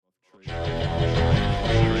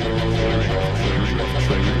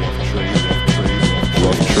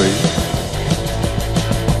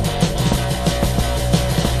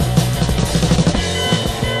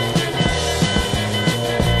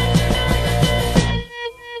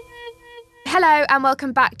Hello and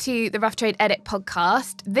welcome back to the Rough Trade Edit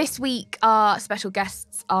podcast. This week our special guests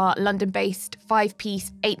are London-based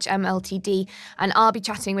five-piece HMLTD, and I'll be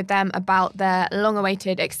chatting with them about their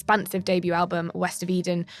long-awaited expansive debut album West of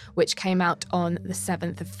Eden, which came out on the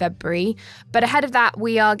 7th of February. But ahead of that,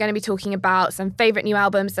 we are going to be talking about some favourite new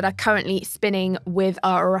albums that are currently spinning with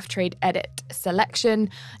our Rough Trade Edit selection.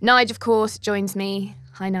 Nige, of course, joins me.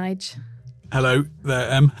 Hi, Nige. Hello there,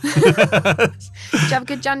 Em. Did you have a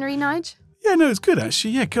good January, Nige? Yeah, no, it's good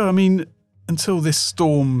actually. Yeah, God, I mean, until this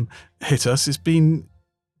storm hit us, it's been,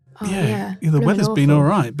 the weather's been all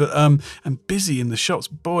right, but and busy in the shops.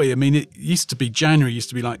 Boy, I mean, it used to be January used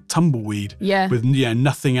to be like tumbleweed. Yeah. With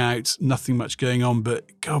nothing out, nothing much going on. But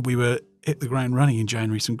God, we were hit the ground running in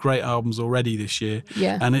January. Some great albums already this year.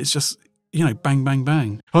 Yeah. And it's just, bang, bang,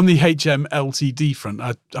 bang. On the HMLTD front,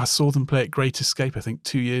 I saw them play at Great Escape, I think,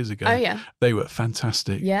 2 years ago. Oh, yeah. They were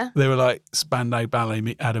fantastic. Yeah. They were like Spandau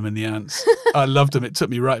Ballet, Adam and the Ants. I loved them. It took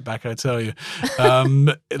me right back, I tell you.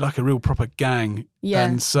 Like a real proper gang. Yeah.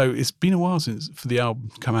 And so it's been a while since for the album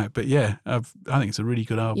to come out. But yeah, I think it's a really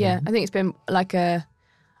good album. Yeah, I think it's been like a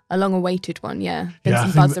long-awaited one, yeah. Been Yeah,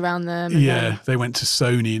 some buzz around them. Yeah, they went to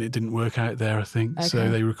Sony and it didn't work out there, I think. Okay. So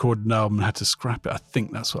they recorded an album and had to scrap it. I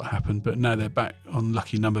think that's what happened. But now they're back on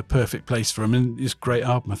Lucky Number. Perfect place for them. And it's a great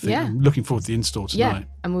album, I think. Yeah. I'm looking forward to the install tonight. Yeah,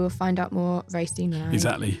 and we will find out more very soon.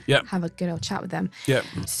 Exactly, yep. Have a good old chat with them. Yep.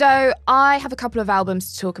 So I have a couple of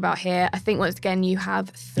albums to talk about here. I think once again you have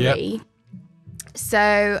three. Yep.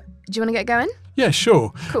 So do you want to get going? Yeah,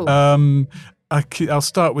 sure. Cool. I'll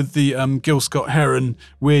start with the Gil Scott-Heron,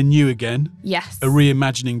 We're New Again. Yes. A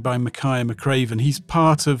reimagining by Micaiah McCraven. He's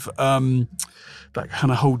part of that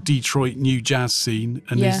kind of whole Detroit new jazz scene,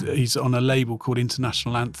 and he's on a label called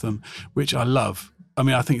International Anthem, which I love. I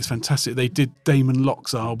mean, I think it's fantastic. They did Damon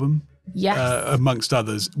Locke's album. Yes. Amongst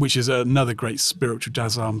others, which is another great spiritual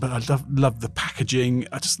jazz album. But I love the packaging.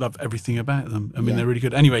 I just love everything about them. I mean, they're really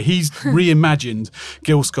good. Anyway, he's reimagined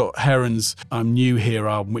Gil Scott-Heron's I'm New Here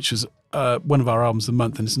album, which was one of our albums of the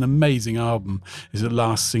month, and it's an amazing album. It's the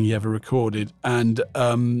last thing he ever recorded, and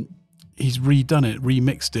he's redone it,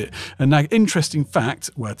 remixed it. And now, interesting fact,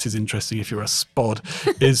 well, it is interesting if you're a spod,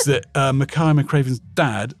 is that Micaiah McCraven's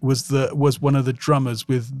dad was one of the drummers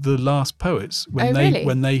with the Last Poets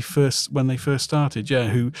when they first started. Yeah,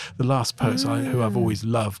 who the Last Poets who I've always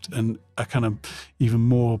loved and are kind of even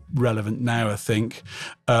more relevant now, I think,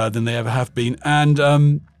 than they ever have been.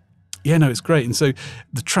 And yeah, no, it's great. And so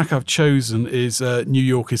the track I've chosen is New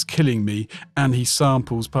York Is Killing Me, and he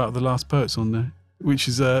samples part of the Last Poets on there, which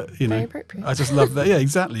is, very appropriate. I just love that. Yeah,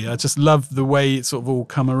 exactly. I just love the way it's sort of all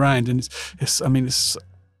come around. And it's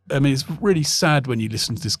really sad when you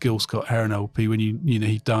listen to this Gil Scott-Heron LP when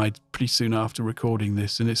he died pretty soon after recording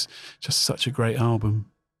this, and it's just such a great album.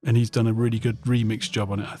 And he's done a really good remix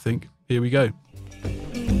job on it, I think. Here we go.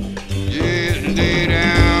 Yeah, lay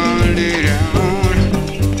down, lay down.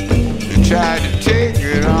 Tried to take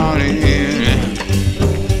it on in.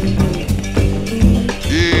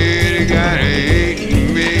 Yeah, they got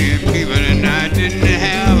 8 million people and I didn't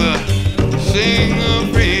have a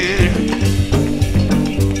single friend.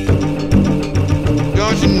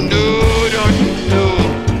 Don't you know,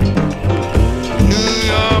 New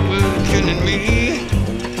York was killing me.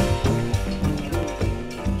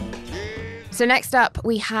 So next up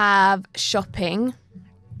we have Shopping,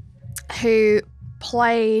 who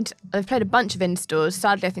they've played a bunch of in-stores.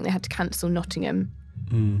 Sadly, I think they had to cancel Nottingham.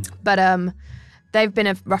 But they've been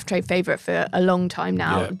a Rough Trade favourite for a long time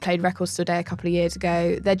now. Yeah. Played Record Store Day a couple of years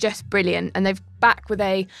ago. They're just brilliant. And they've back with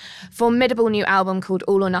a formidable new album called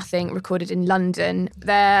All or Nothing, recorded in London.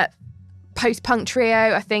 They're post-punk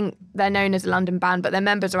trio. I think they're known as a London band, but their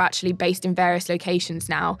members are actually based in various locations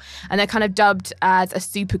now, and they're kind of dubbed as a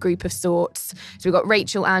super group of sorts. So we've got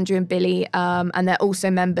Rachel, Andrew and Billy, and they're also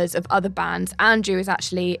members of other bands. Andrew is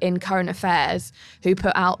actually in Current Affairs, who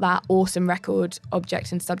put out that awesome record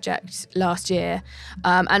Object and Subject last year,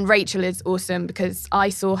 and Rachel is awesome because I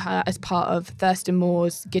saw her as part of Thurston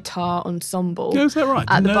Moore's guitar ensemble. Yeah, is that right?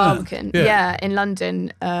 At the Barbican, Yeah. in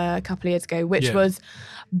London a couple of years ago, which was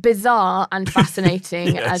bizarre and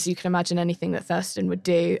fascinating, Yes. as you can imagine anything that Thurston would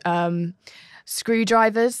do.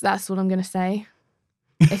 Screwdrivers, that's all I'm going to say.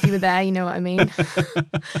 If you were there, you know what I mean.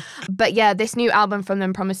 But yeah, this new album from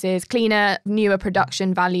them promises cleaner, newer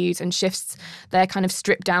production values and shifts their kind of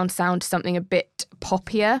stripped down sound to something a bit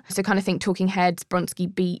poppier. So kind of think Talking Heads,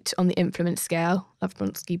 Bronski Beat on the influence scale. Love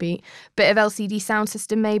Bronski Beat. Bit of LCD Sound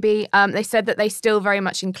System maybe. They said that they still very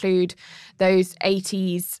much include those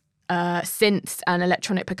 80s synths and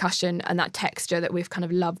electronic percussion and that texture that we've kind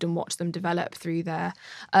of loved and watched them develop through their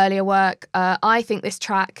earlier work. I think this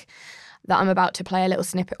track that I'm about to play a little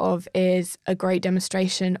snippet of is a great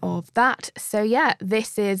demonstration of that. So yeah,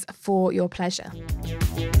 this is For Your Pleasure. I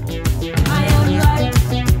am light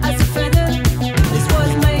as a feather. This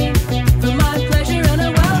was made for my pleasure, and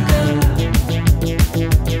I welcome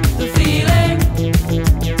the feeling.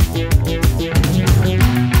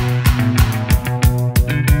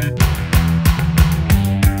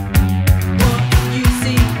 What you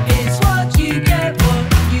see is what you get. What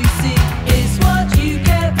you see is what you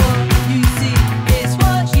get. What you see is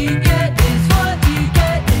what you get. Is what you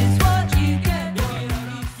get. Is what you get. What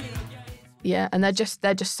you see. Yeah, and they're just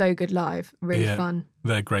so good live. Really fun.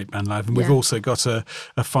 They're a great band live. And we've also got a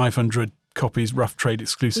 500 copies rough trade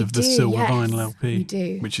exclusive of the silver vinyl LP, we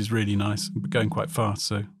do. which is really nice. We're going quite fast,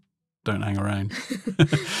 so don't hang around.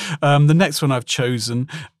 The next one I've chosen,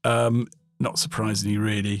 not surprisingly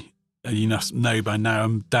really, you know by now,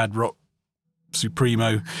 I'm Dad Rock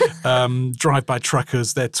Supremo, Drive By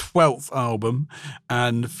Truckers, their 12th album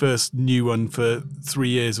and first new one for 3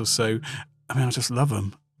 years or so. I mean, I just love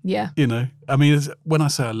them. Yeah. You know, I mean, when I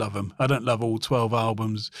say I love them, I don't love all 12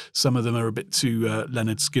 albums. Some of them are a bit too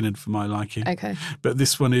Leonard Skinner for my liking. Okay. But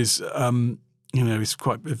this one is, you know, it's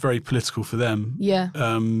quite very political for them. Yeah.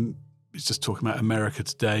 It's just talking about America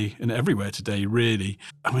today and everywhere today, really.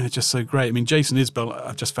 I mean, it's just so great. I mean, Jason Isbell,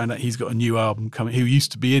 I've just found out he's got a new album coming. He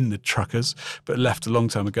used to be in the Truckers, but left a long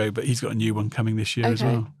time ago. But he's got a new one coming this year as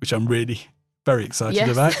well, which I'm really very excited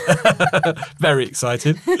about. Very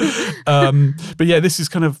excited. But yeah, this is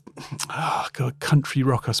kind of country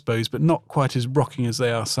rock, I suppose, but not quite as rocking as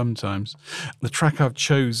they are sometimes. The track I've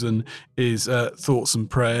chosen is Thoughts and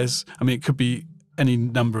Prayers. I mean, it could be any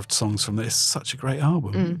number of songs from this. It's such a great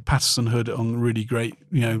album. Patterson Hood on really great,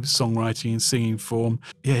 you know, songwriting and singing form.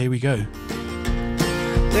 Yeah, here we go.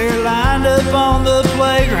 They're lined up on the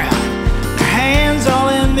playground, their hands all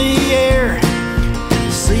in the air.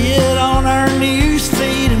 See it on our news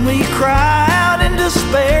feed and we cry out in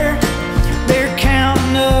despair. They're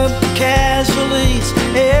counting up the casualties,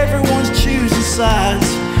 everyone's choosing sides.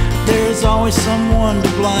 There's always someone to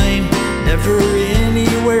blame, never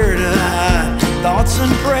anywhere to hide. Thoughts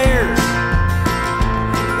and prayers,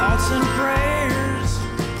 thoughts and prayers.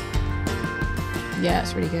 Yeah,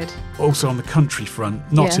 it's really good. Also on the country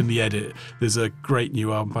front, not in the edit, there's a great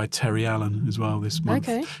new album by Terry Allen as well this month,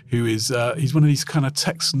 who is, he's one of these kind of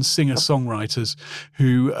Texan singer-songwriters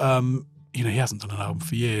who, you know, he hasn't done an album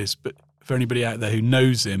for years, but for anybody out there who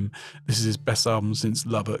knows him, this is his best album since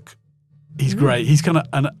Lubbock. He's great. He's kind of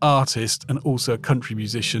an artist and also a country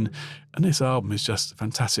musician, and this album is just a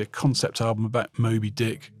fantastic concept album about Moby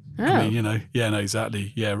Dick. I mean, you know,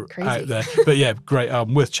 exactly. Yeah, crazy. Out there. But yeah, great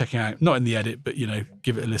album, worth checking out. Not in the edit, but, you know,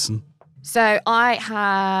 give it a listen. So I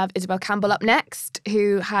have Isabel Campbell up next,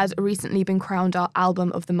 who has recently been crowned our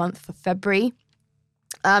album of the month for February.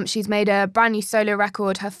 She's made a brand new solo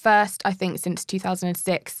record, her first, I think, since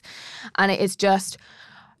 2006. And it is just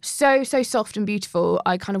so soft and beautiful.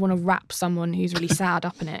 I kind of want to wrap someone who's really sad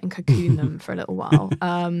up in it and cocoon them for a little while.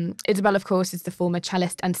 Isabel, of course, is the former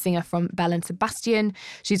cellist and singer from Belle and Sebastian.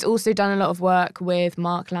 She's also done a lot of work with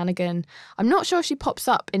Mark Lanigan. I'm not sure if she pops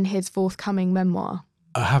up in his forthcoming memoir.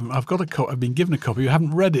 I haven't. I've got a copy. I've been given a copy. I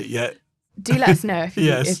haven't read it yet. Do let us know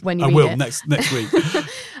if when you read it. I will next week.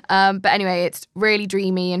 But anyway, it's really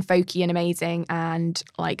dreamy and folky and amazing and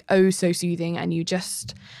like so soothing, and you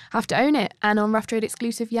just have to own it. And on Rough Trade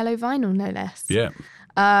exclusive yellow vinyl, no less. Yeah.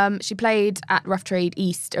 She played at Rough Trade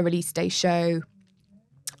East, a release day show,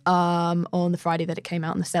 on the Friday that it came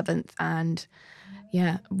out on the 7th, and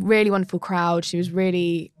yeah, really wonderful crowd. She was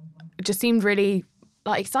seemed really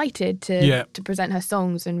like excited to present her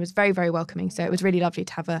songs and was very, very welcoming. So it was really lovely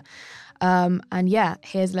to have her. And yeah,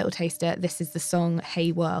 here's a little taster. This is the song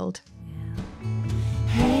Hey World.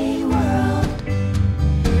 Hey world,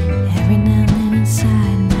 every now and then inside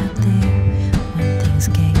and out there when things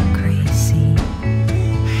get crazy.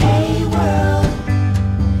 Hey world,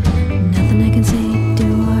 nothing I can say, do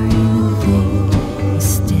or even think, you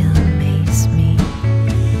still amaze me.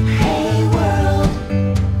 Hey world,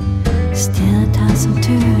 still I toss and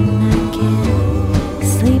turn, I can't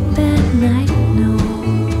sleep at night, no.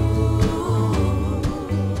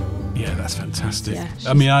 Yeah, that's fantastic. Yeah, she's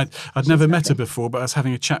I mean, I'd never met her before, but I was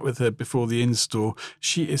having a chat with her before the install.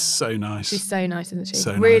 She is so nice. She's so nice, isn't she?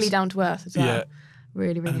 So really nice. down to earth as well. Yeah.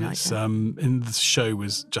 Really, really And like it's, her. and the show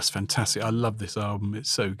was just fantastic. I love this album. It's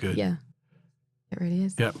so good. Yeah, it really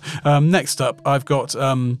is. Yep. Next up, I've got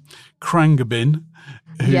Krangabin,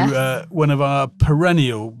 who Yes. one of our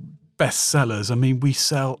perennial bestsellers. I mean, we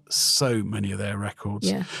sell so many of their records.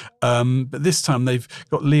 Yeah. But this time they've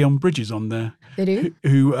got Leon Bridges on there, They do?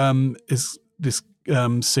 who is this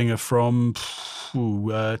singer from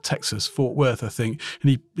Texas, Fort Worth, I think.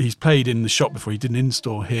 And he's played in the shop before. He did an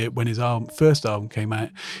install here when his first album came out.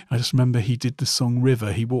 I just remember he did the song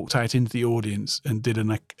River. He walked out into the audience and did a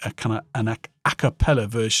kind of an a cappella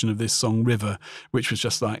version of this song River, which was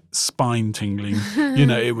just like spine tingling.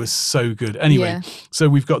 It was so good. Anyway, so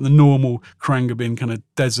we've got the normal Krangabin kind of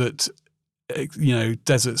desert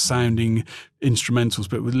sounding instrumentals,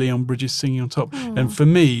 but with Leon Bridges singing on top. And for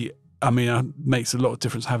me, I mean, it makes a lot of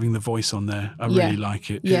difference having the voice on there. I really like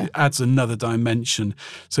it. Yeah. It adds another dimension.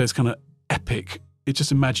 So it's kind of epic.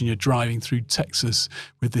 Just imagine you're driving through Texas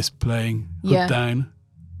with this playing, hood down.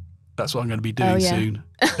 That's what I'm going to be doing soon.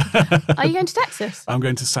 Are you going to Texas? I'm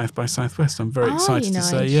going to South by Southwest. I'm very excited to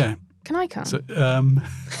say, yeah. Can I come? So,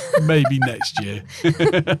 maybe next year.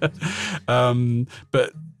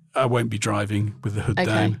 But I won't be driving with the hood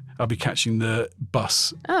down. I'll be catching the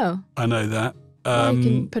bus. Oh. I know that. Well, you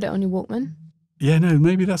can put it on your Walkman. Yeah, no,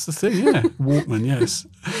 maybe that's the thing. Yeah, Walkman, yes.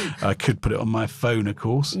 I could put it on my phone, of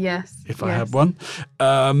course. Yes. If I had one.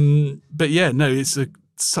 But yeah, no, it's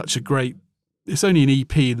such a great. It's only an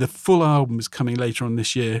EP. The full album is coming later on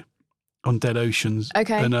this year on Dead Oceans.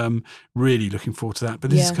 Okay. And I'm really looking forward to that. But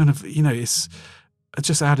this is kind of, it's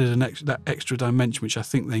just added that extra dimension, which I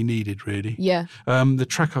think they needed, really. Yeah. The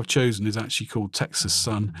track I've chosen is actually called Texas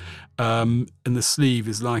Sun. And the sleeve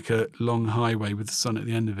is like a long highway with the sun at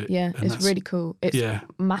the end of it. Yeah, and it's really cool. It's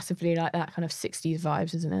massively like that kind of 60s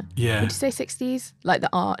vibes, isn't it? Yeah. Would you say 60s? Like the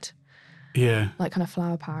art? Yeah. Like kind of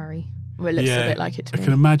flower powery. Well, it looks a bit like it to me. I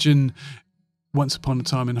can imagine Once Upon a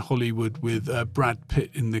Time in Hollywood with Brad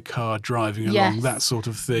Pitt in the car driving along, that sort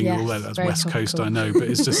of thing. Yes, although that's very West Coast, topical. I know, but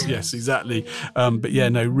it's just, yes, exactly. But yeah,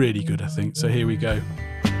 no, really good, I think. So here we go.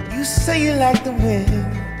 You say you like the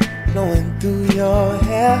wind blowing through your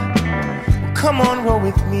hair. Well, come on, roll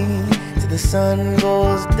with me till the sun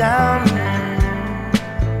goes down.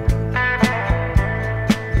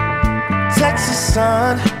 Texas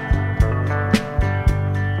sun.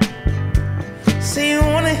 Say you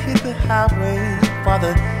wanna hit the highway for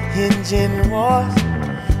the engine roars.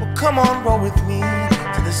 Well, come on, roll with me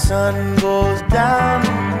till the sun goes down.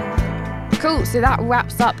 Cool, so that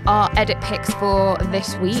wraps up our edit picks for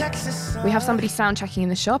this week. We have somebody sound checking in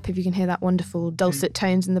the shop, if you can hear that wonderful dulcet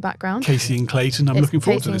tones in the background. Casey and Clayton. I'm It's looking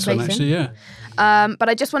forward to Casey this and one, Clayton. actually, yeah. But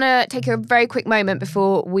I just want to take a very quick moment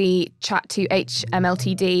before we chat to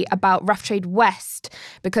HMLTD about Rough Trade West,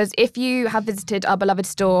 because if you have visited our beloved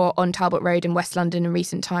store on Talbot Road in West London in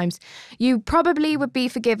recent times, you probably would be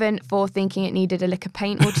forgiven for thinking it needed a lick of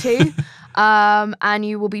paint or two. And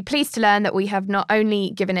you will be pleased to learn that we have not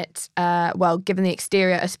only given it, given the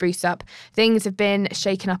exterior a spruce up, things have been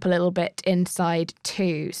shaken up a little bit inside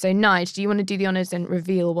too. So Nige, do you want to do the honours and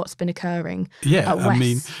reveal what's been occurring Yeah, at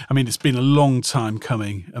West? I mean, it's been a long time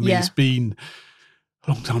coming. I mean, Yeah. it's been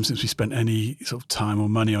a long time since we spent any sort of time or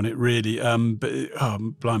money on it, really.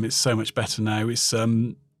 But blimey, it's so much better now.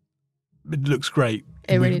 It looks great.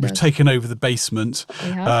 It really We've does. taken over the basement.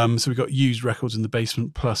 We have. So we've got used records in the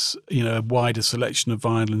basement, plus a wider selection of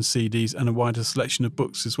vinyl and CDs, and a wider selection of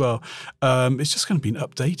books as well. It's just going to be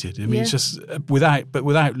updated. I mean, it's just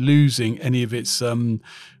without losing any of its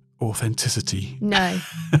authenticity. No,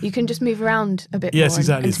 you can just move around a bit Yes, more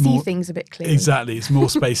exactly. and It's see more- things a bit clearly. Exactly. It's more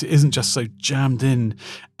space. It isn't just so jammed in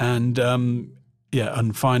and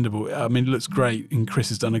unfindable. I mean, it looks great, and Chris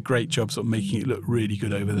has done a great job sort of making it look really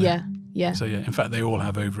good over there. Yeah, yeah. So yeah, in fact, they all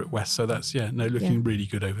have over at West. So that's looking really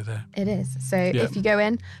good over there. It is. So if you go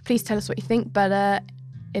in, please tell us what you think. But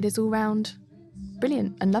it is all round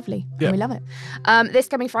brilliant and lovely. Yeah. And we love it. This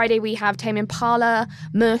coming Friday, we have Tame Impala,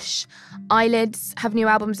 Mush, Eyelids have new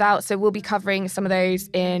albums out. So we'll be covering some of those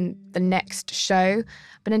in the next show.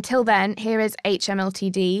 But until then, here is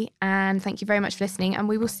HMLTD. And thank you very much for listening. And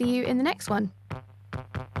we will see you in the next one.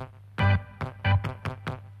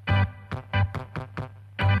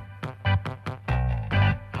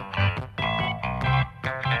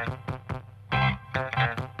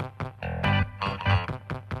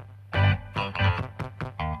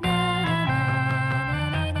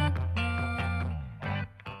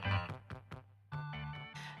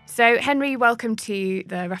 So, Henry, welcome to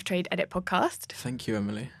the Rough Trade Edit podcast. Thank you,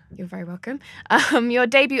 Emily. You're very welcome. Your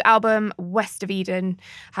debut album, West of Eden,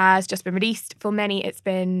 has just been released. For many, it's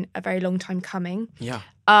been a very long time coming. Yeah.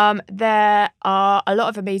 There are a lot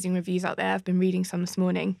of amazing reviews out there. I've been reading some this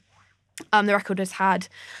morning. The record has had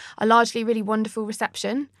a largely really wonderful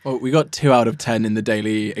reception. Well, we got 2 out of 10 in the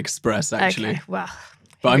Daily Express, actually. Okay, well.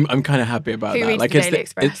 But I'm kind of happy about Who that. reads the Daily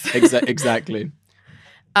Express? Exactly.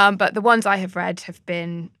 But the ones I have read have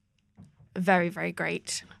been very, very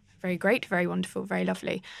great. Very great, very wonderful, very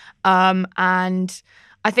lovely. And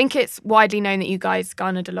I think it's widely known that you guys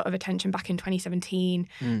garnered a lot of attention back in 2017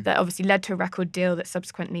 that obviously led to a record deal that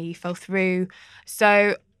subsequently fell through.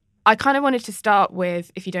 So I kind of wanted to start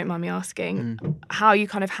with, if you don't mind me asking, how you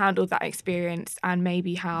kind of handled that experience and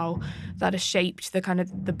maybe how that has shaped the kind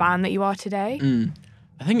of the band that you are today.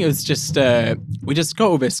 I think it was just, we just got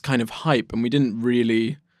all this kind of hype and we didn't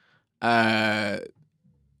really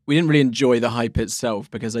enjoy the hype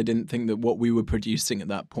itself because I didn't think that what we were producing at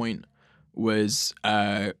that point was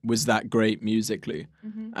that great musically.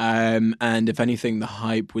 And if anything, the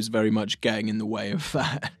hype was very much getting in the way of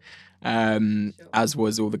that. As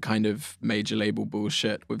was all the kind of major label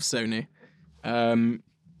bullshit with Sony.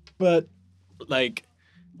 But like,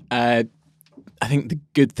 I think the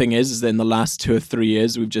good thing is that in the last 2 or 3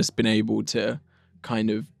 years, we've just been able to kind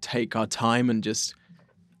of take our time and just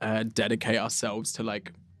dedicate ourselves to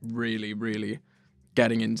like really, really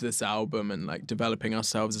getting into this album and like developing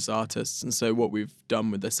ourselves as artists. And so what we've done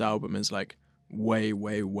with this album is like way,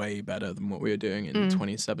 way, way better than what we were doing in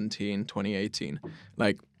 2017, 2018.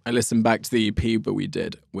 Like, I listened back to the EP that we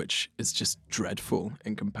did, which is just dreadful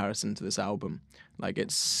in comparison to this album. Like,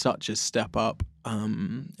 it's such a step up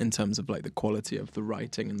in terms of like the quality of the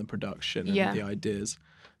writing and the production and the ideas.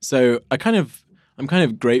 So I'm kind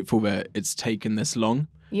of grateful that it's taken this long.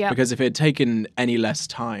 Yeah. Because if it had taken any less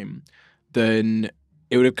time, then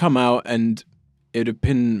it would have come out and it would have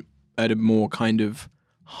been at a more kind of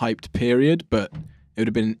hyped period, but it would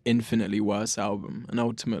have been an infinitely worse album. And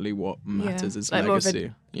ultimately what matters is like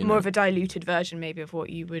legacy. More of a diluted version maybe of what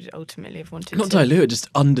you would ultimately have wanted Not to diluted, just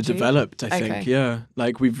underdeveloped, I think. Yeah.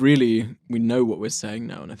 Like we know what we're saying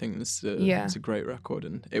now, and I think it's a great record,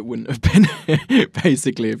 and it wouldn't have been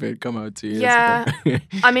basically if it had come out 2 years ago.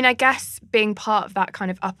 I mean, I guess being part of that kind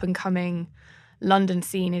of up and coming London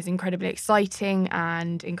scene is incredibly exciting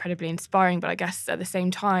and incredibly inspiring, but I guess at the same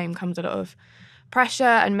time comes a lot of pressure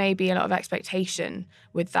and maybe a lot of expectation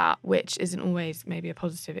with that, which isn't always maybe a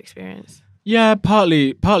positive experience. Yeah,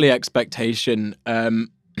 partly expectation,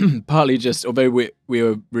 partly just, although we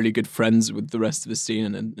were really good friends with the rest of the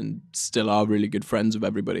scene and still are really good friends with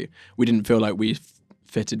everybody, we didn't feel like we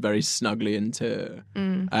fitted very snugly into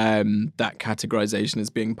that categorization as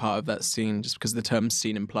being part of that scene, just because the term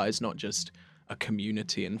scene implies not just a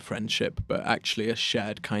community and friendship, but actually a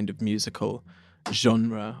shared kind of musical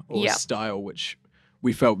genre or style, which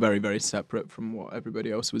we felt very, very separate from what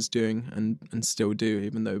everybody else was doing and still do,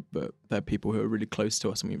 even though they're people who are really close to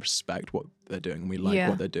us and we respect what they're doing and we like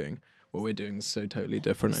what they're doing. What we're doing is so totally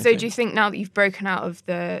different. So do you think now that you've broken out of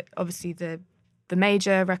the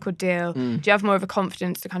major record deal, do you have more of a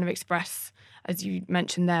confidence to kind of express, as you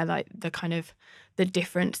mentioned there, like the kind of the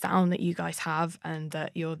different sound that you guys have and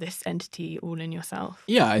that you're this entity all in yourself?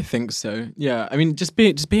 Yeah, I think so. Yeah, I mean, just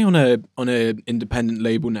being on a independent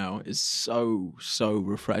label now is so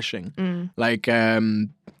refreshing. Like,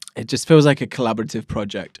 it just feels like a collaborative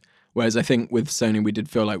project. Whereas I think with Sony, we did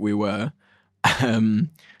feel like we were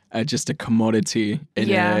just a commodity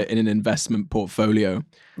in an investment portfolio.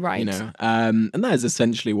 Right. You know, and that is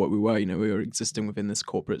essentially what we were. You know, we were existing within this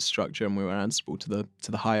corporate structure, and we were answerable to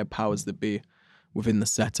the higher powers that be within the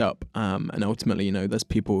setup. And ultimately, you know, there's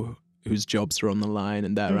people whose jobs are on the line,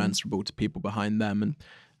 and they're answerable to people behind them, and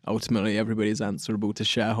ultimately everybody's answerable to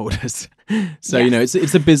shareholders. So you know,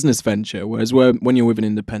 it's a business venture. Whereas when you're with an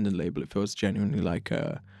independent label, it feels genuinely like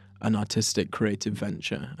an artistic, creative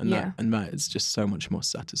venture, and that is just so much more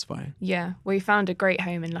satisfying. Yeah, we found a great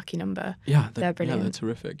home in Lucky Number. Yeah, they're brilliant. Yeah, they're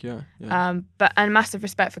terrific. Yeah. And massive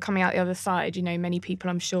respect for coming out the other side. You know, many people,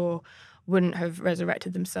 I'm sure, wouldn't have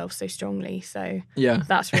resurrected themselves so strongly. So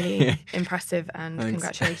that's really impressive, and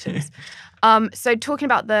congratulations. So talking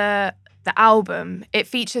about the album, it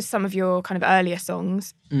features some of your kind of earlier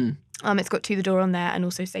songs. It's got To the Door on there, and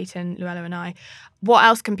also Satan, Luella and I. What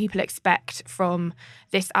else can people expect from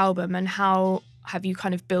this album, and how have you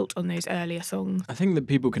kind of built on those earlier songs? I think that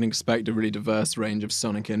people can expect a really diverse range of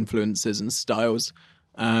sonic influences and styles.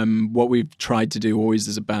 What we've tried to do always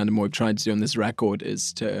as a band, and what we've tried to do on this record,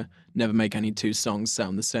 is to never make any two songs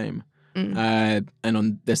sound the same. And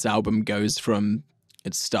on this album goes from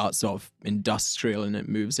it starts off industrial and it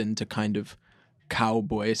moves into kind of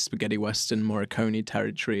cowboy, spaghetti western, Morricone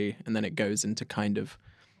territory, and then it goes into kind of,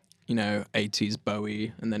 80s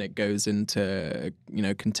Bowie, and then it goes into,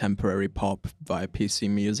 contemporary pop via PC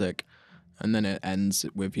music, and then it ends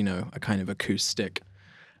with, a kind of acoustic,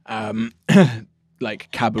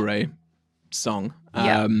 like cabaret song.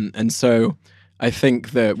 And so I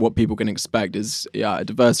think that what people can expect is, a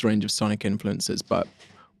diverse range of sonic influences, but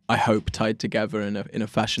I hope tied together in a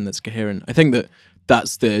fashion that's coherent. I think that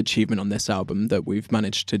that's the achievement on this album that we've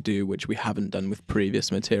managed to do, which we haven't done with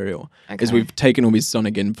previous material, is we've taken all these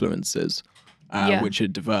sonic influences, which are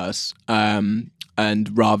diverse,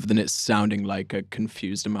 and rather than it sounding like a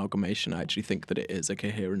confused amalgamation, I actually think that it is a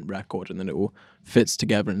coherent record, and then it all fits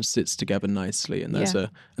together and sits together nicely. And there's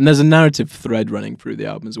a narrative thread running through the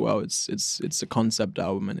album as well. It's a concept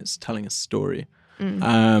album and it's telling a story.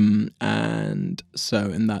 And so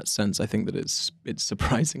in that sense, I think that it's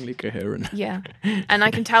surprisingly coherent. Yeah. And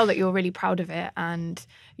I can tell that you're really proud of it. And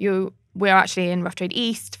we're actually in Rough Trade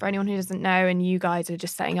East, for anyone who doesn't know, and you guys are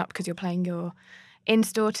just setting up because you're playing your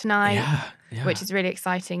in-store tonight, which is really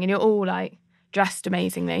exciting. And you're all like dressed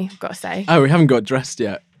amazingly, I've got to say. Oh, we haven't got dressed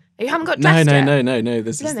yet. You haven't got dressed yet? No.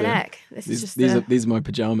 This is these are my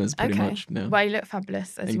pajamas, pretty much. No. Well, you look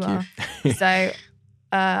fabulous as Thank you you. are. So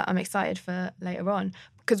I'm excited for later on,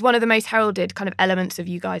 because one of the most heralded kind of elements of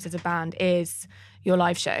you guys as a band is your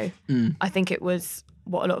live show. I think it was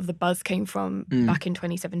what a lot of the buzz came from back in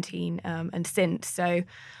 2017 and since. So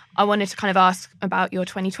I wanted to kind of ask about your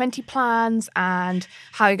 2020 plans and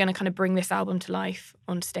how you're going to kind of bring this album to life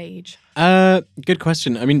on stage. Good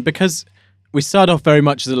question. I mean, because we started off very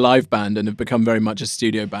much as a live band and have become very much a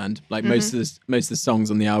studio band. Like most of the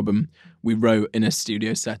songs on the album we wrote in a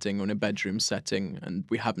studio setting or in a bedroom setting, and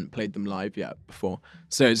we haven't played them live yet before.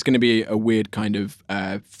 So it's going to be a weird kind of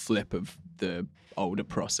flip of the older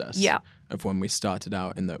process of when we started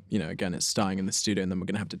out, in that, again, it's starting in the studio and then we're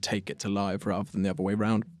going to have to take it to live rather than the other way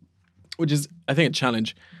around, which is, I think, a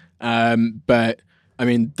challenge. But I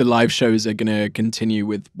mean, the live shows are going to continue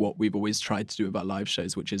with what we've always tried to do with our live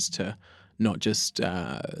shows, which is to not just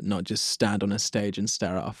stand on a stage and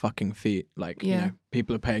stare at our fucking feet. Like,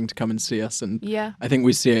 people are paying to come and see us, and I think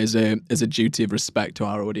we see it as a duty of respect to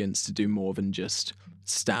our audience to do more than just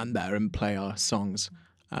stand there and play our songs.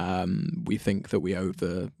 We think that we owe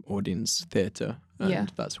the audience theatre,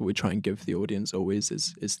 and that's what we try and give the audience always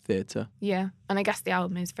is theatre. Yeah, and I guess the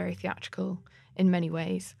album is very theatrical in many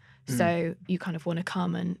ways. So you kind of want to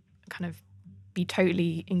come and kind of be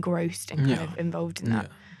totally engrossed and kind of involved in that.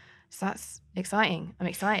 So that's exciting. I'm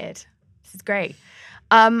excited. This is great.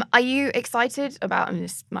 Are you excited about, I mean,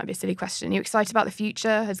 this might be a silly question, are you excited about the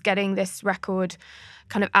future? Has getting this record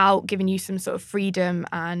kind of out given you some sort of freedom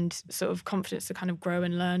and sort of confidence to kind of grow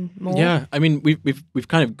and learn more? Yeah, I mean, we've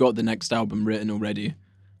kind of got the next album written already.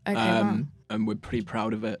 Okay, wow. And we're pretty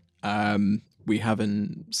proud of it. We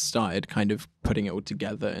haven't started kind of putting it all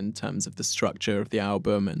together in terms of the structure of the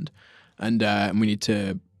album, and we need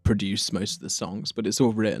to produce most of the songs, but it's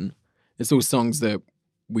all written. It's all songs that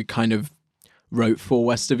we kind of wrote for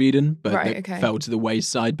West of Eden, but they fell to the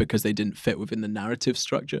wayside because they didn't fit within the narrative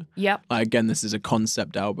structure. Yep. Again, this is a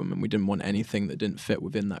concept album, and we didn't want anything that didn't fit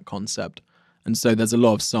within that concept. And so there's a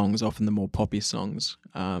lot of songs, often the more poppy songs,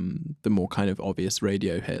 the more kind of obvious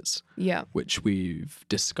radio hits, which we've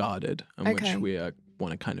discarded and which we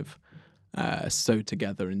want to kind of sew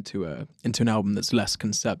together into an album that's less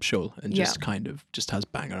conceptual and just kind of just has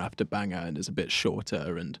banger after banger and is a bit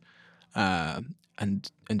shorter and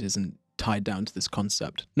isn't tied down to this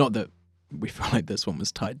concept. Not that we feel like this one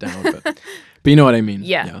was tied down, but you know what I mean.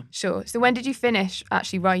 Yeah, sure. So when did you finish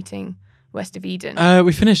actually writing West of Eden?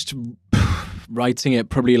 We finished writing it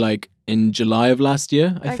probably like in July of last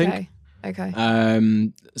year, I think.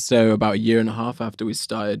 Okay. So about a year and a half after we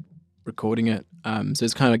started recording it. So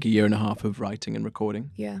it's kind of like a year and a half of writing and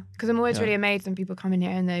recording. Yeah, because I'm always really amazed when people come in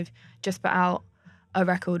here and they've just put out a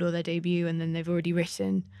record or their debut and then they've already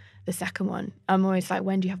written the second one. I'm always like,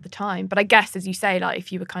 when do you have the time? But I guess, as you say, like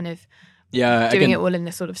if you were kind of doing it all in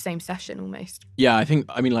the sort of same session almost. Yeah, I think,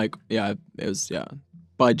 I mean, like, it was,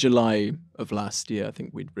 by July of last year, I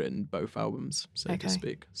think we'd written both albums, so to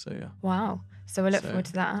speak. So, yeah. Wow. So we'll look forward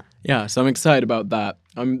to that. Yeah, so I'm excited about that.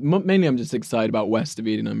 I'm just excited about West of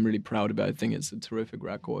Eden. I'm really proud of it. I think it's a terrific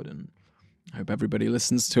record, and I hope everybody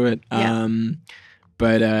listens to it. Yeah.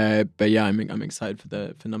 But yeah, I'm excited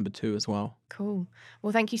for number 2 as well. Cool.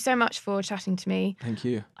 Well, thank you so much for chatting to me. Thank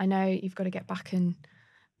you. I know you've got to get back and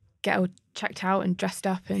get all checked out and dressed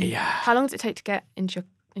up. And how long does it take to get into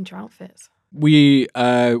your outfits? We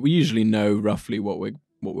usually know roughly what we're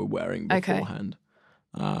wearing beforehand.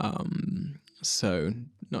 so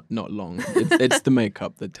not long. It's the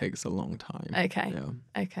makeup that takes a long time. Okay. Yeah.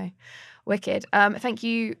 Okay. Wicked. Thank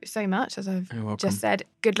you so much. As I've You're welcome. just said,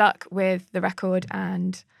 good luck with the record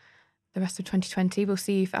and the rest of 2020. We'll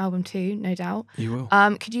see you for album 2, no doubt. You will.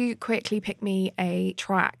 Could you quickly pick me a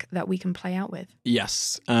track that we can play out with?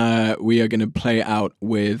 Yes. We are going to play out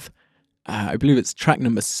with, I believe it's track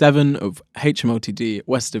number 7 of HMLTD,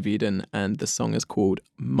 West of Eden, and the song is called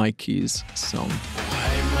Mikey's Song.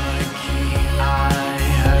 Hey Mikey, I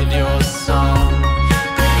heard your song,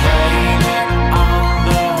 playing it on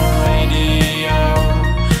the radio.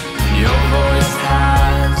 Your voice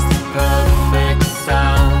has the perfect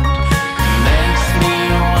sound, makes me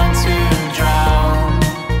want to drown.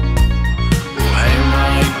 Hey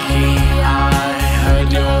Mikey, I heard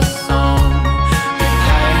your song,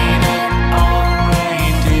 playing it on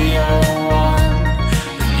Radio 1,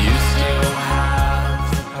 and you still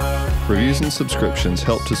have the perfect. Reviews and subscriptions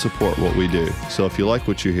help to support what we do, so if you like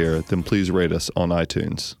what you hear, then please rate us on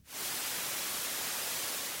iTunes.